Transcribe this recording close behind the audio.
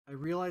I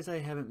realize I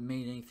haven't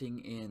made anything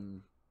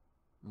in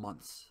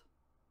months,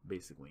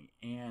 basically,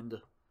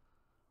 and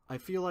I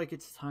feel like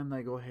it's time that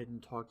I go ahead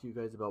and talk to you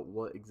guys about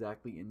what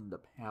exactly ended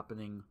up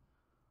happening,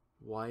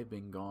 why I've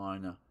been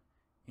gone,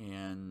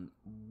 and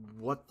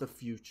what the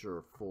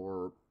future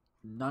for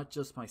not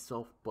just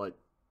myself, but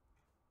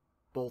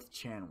both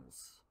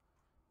channels,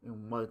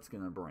 and what it's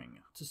going to bring.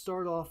 To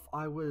start off,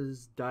 I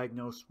was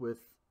diagnosed with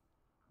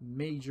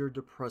major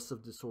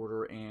depressive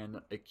disorder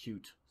and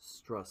acute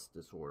stress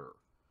disorder.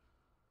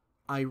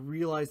 I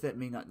realize that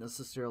may not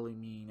necessarily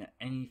mean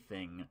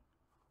anything,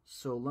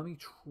 so let me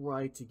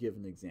try to give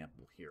an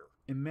example here.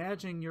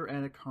 Imagine you're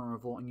at a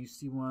carnival and you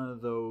see one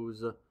of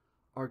those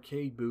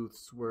arcade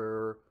booths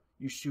where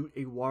you shoot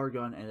a water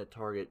gun at a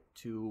target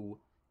to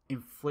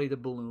inflate a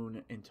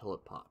balloon until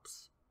it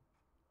pops.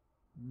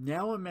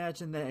 Now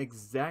imagine that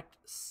exact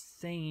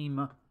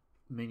same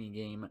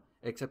minigame,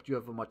 except you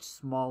have a much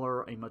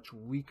smaller, a much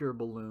weaker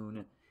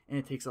balloon, and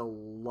it takes a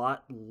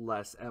lot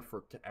less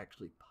effort to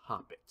actually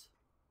pop it.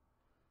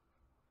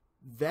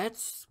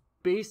 That's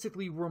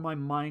basically where my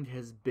mind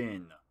has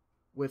been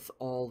with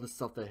all the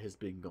stuff that has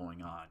been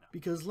going on.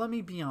 Because let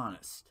me be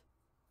honest,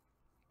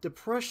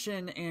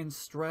 depression and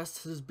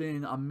stress has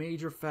been a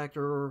major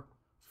factor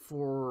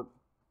for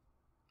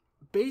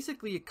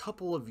basically a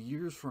couple of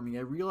years for me.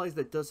 I realize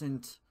that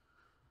doesn't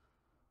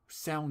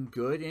sound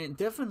good, and it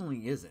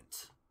definitely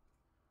isn't.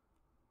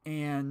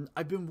 And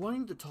I've been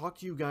wanting to talk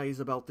to you guys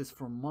about this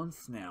for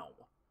months now.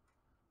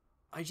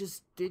 I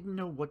just didn't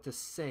know what to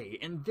say.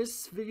 And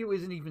this video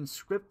isn't even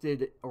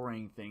scripted or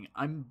anything.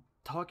 I'm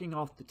talking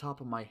off the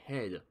top of my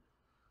head.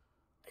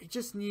 I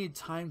just needed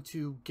time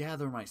to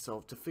gather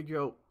myself, to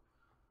figure out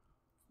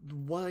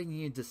what I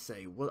needed to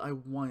say, what I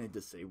wanted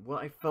to say,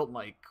 what I felt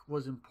like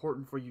was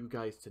important for you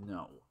guys to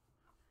know.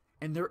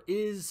 And there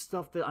is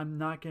stuff that I'm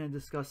not going to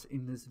discuss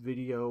in this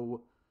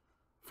video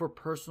for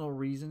personal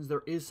reasons.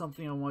 There is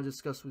something I want to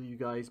discuss with you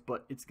guys,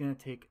 but it's going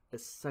to take a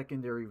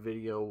secondary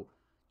video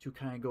to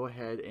kind of go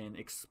ahead and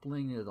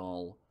explain it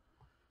all.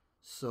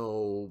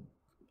 So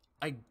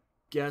I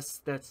guess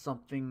that's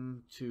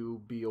something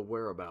to be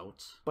aware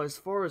about. But as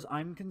far as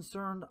I'm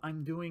concerned,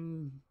 I'm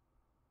doing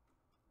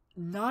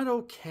not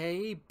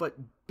okay, but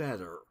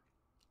better.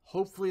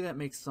 Hopefully that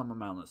makes some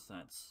amount of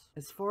sense.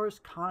 As far as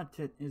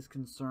content is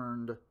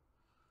concerned,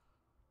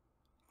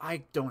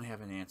 I don't have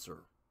an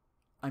answer.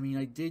 I mean,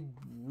 I did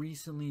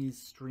recently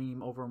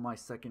stream over my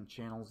second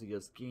channel,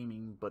 ZS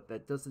Gaming, but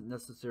that doesn't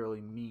necessarily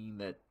mean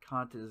that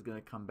content is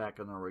going to come back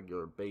on a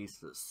regular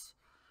basis.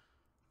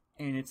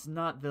 And it's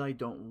not that I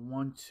don't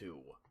want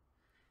to.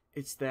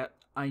 It's that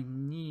I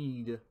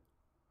need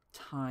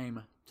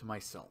time to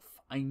myself.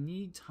 I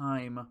need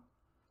time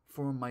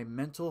for my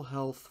mental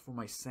health, for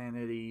my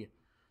sanity.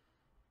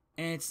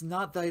 And it's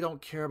not that I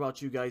don't care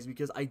about you guys,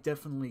 because I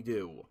definitely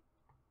do.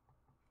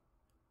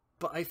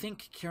 But I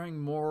think caring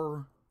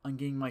more on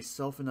getting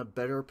myself in a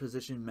better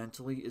position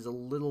mentally is a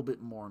little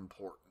bit more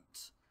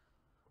important.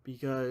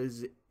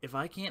 Because if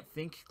I can't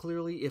think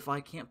clearly, if I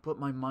can't put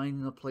my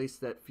mind in a place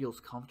that feels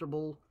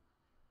comfortable,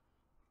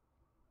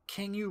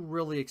 can you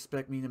really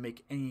expect me to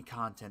make any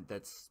content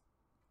that's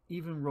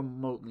even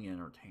remotely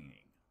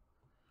entertaining?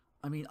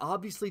 I mean,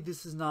 obviously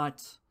this is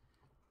not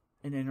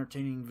an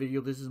entertaining video,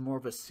 this is more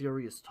of a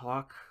serious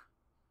talk,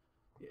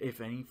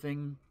 if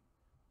anything.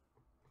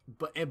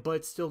 But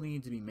it still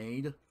needed to be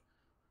made.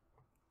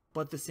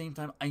 But at the same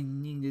time, I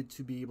needed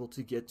to be able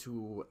to get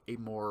to a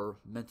more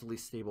mentally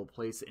stable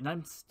place. And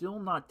I'm still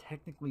not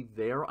technically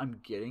there.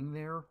 I'm getting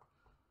there.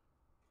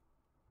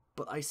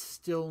 But I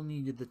still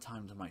needed the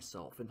time to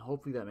myself. And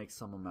hopefully that makes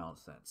some amount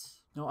of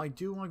sense. Now, I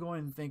do want to go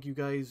ahead and thank you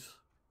guys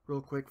real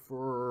quick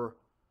for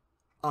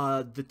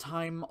the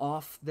time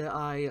off that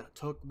I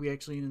took. We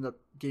actually ended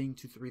up getting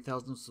to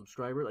 3,000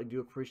 subscribers. I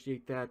do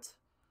appreciate that.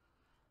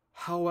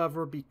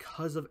 However,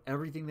 because of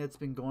everything that's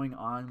been going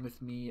on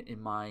with me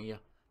in my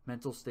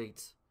mental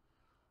state,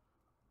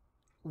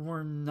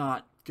 we're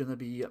not gonna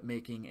be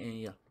making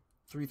a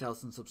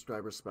 3,000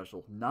 subscriber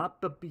special.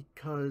 Not but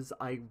because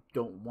I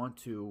don't want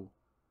to,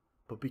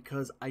 but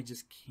because I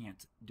just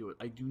can't do it.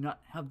 I do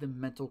not have the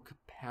mental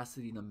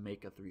capacity to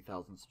make a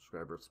 3,000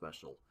 subscriber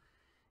special.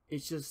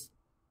 It's just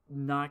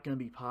not gonna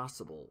be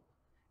possible.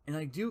 And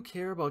I do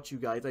care about you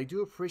guys. I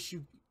do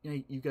appreciate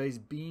you guys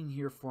being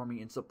here for me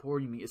and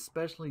supporting me,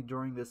 especially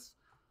during this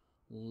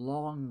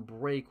long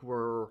break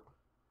where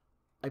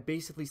I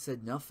basically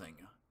said nothing.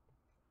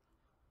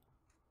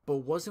 But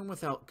wasn't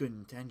without good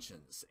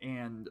intentions.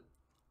 And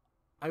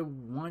I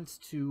want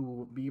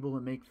to be able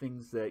to make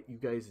things that you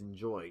guys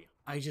enjoy.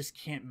 I just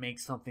can't make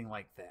something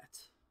like that.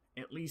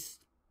 At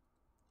least,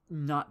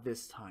 not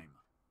this time.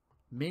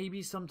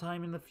 Maybe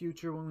sometime in the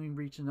future when we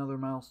reach another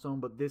milestone,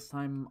 but this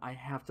time I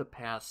have to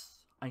pass.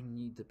 I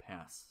need to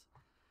pass.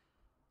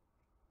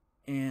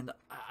 And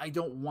I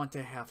don't want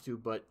to have to,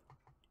 but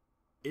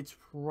it's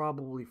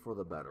probably for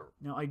the better.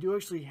 Now, I do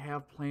actually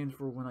have plans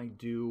for when I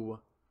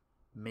do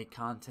make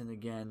content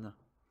again.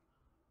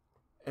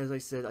 As I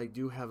said, I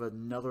do have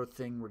another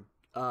thing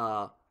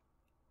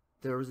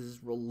there is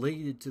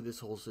related to this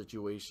whole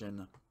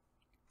situation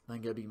that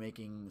I'm going to be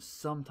making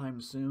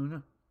sometime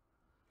soon.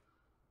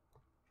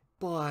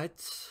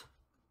 But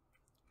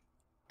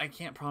I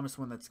can't promise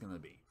when that's going to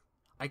be.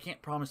 I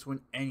can't promise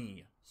when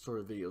any sort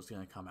of video is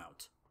going to come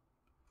out.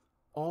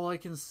 All I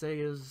can say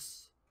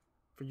is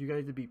for you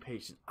guys to be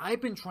patient.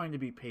 I've been trying to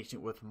be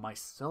patient with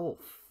myself,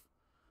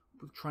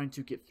 trying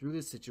to get through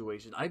this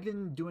situation. I've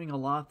been doing a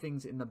lot of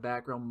things in the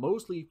background,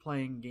 mostly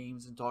playing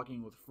games and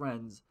talking with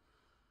friends,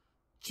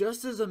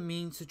 just as a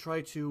means to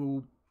try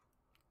to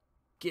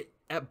get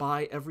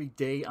by every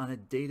day on a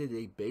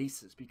day-to-day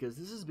basis, because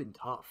this has been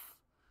tough.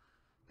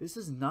 This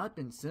has not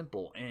been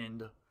simple,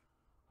 and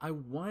I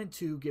wanted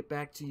to get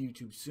back to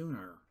YouTube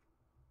sooner.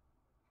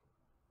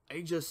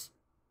 I just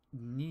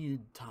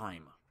needed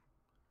time.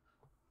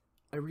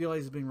 I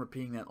realize I've been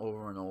repeating that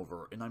over and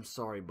over, and I'm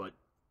sorry, but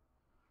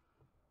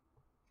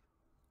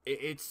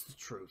it's the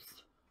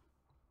truth.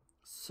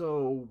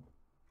 So,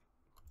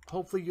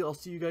 hopefully I'll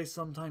see you guys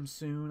sometime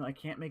soon. I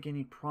can't make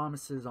any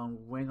promises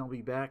on when I'll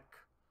be back.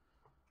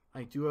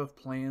 I do have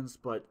plans,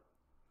 but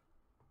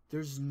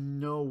there's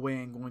no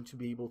way I'm going to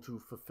be able to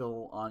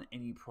fulfill on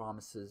any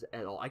promises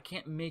at all. I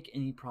can't make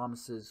any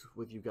promises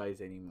with you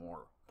guys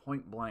anymore,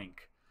 point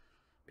blank.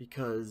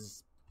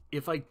 Because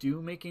if I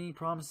do make any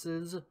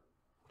promises,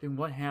 then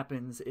what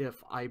happens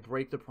if I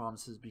break the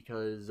promises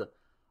because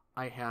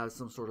I have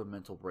some sort of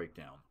mental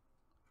breakdown?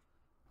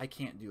 I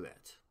can't do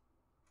that.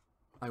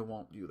 I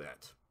won't do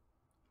that.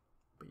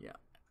 But yeah,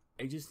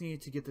 I just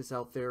needed to get this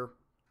out there.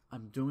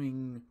 I'm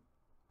doing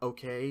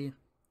okay.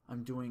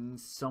 I'm doing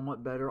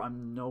somewhat better.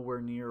 I'm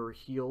nowhere near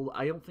healed.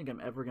 I don't think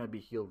I'm ever going to be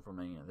healed from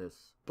any of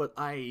this. But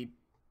I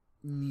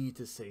need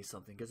to say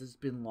something because it's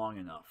been long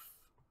enough.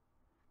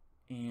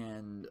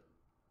 And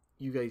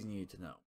you guys need to know.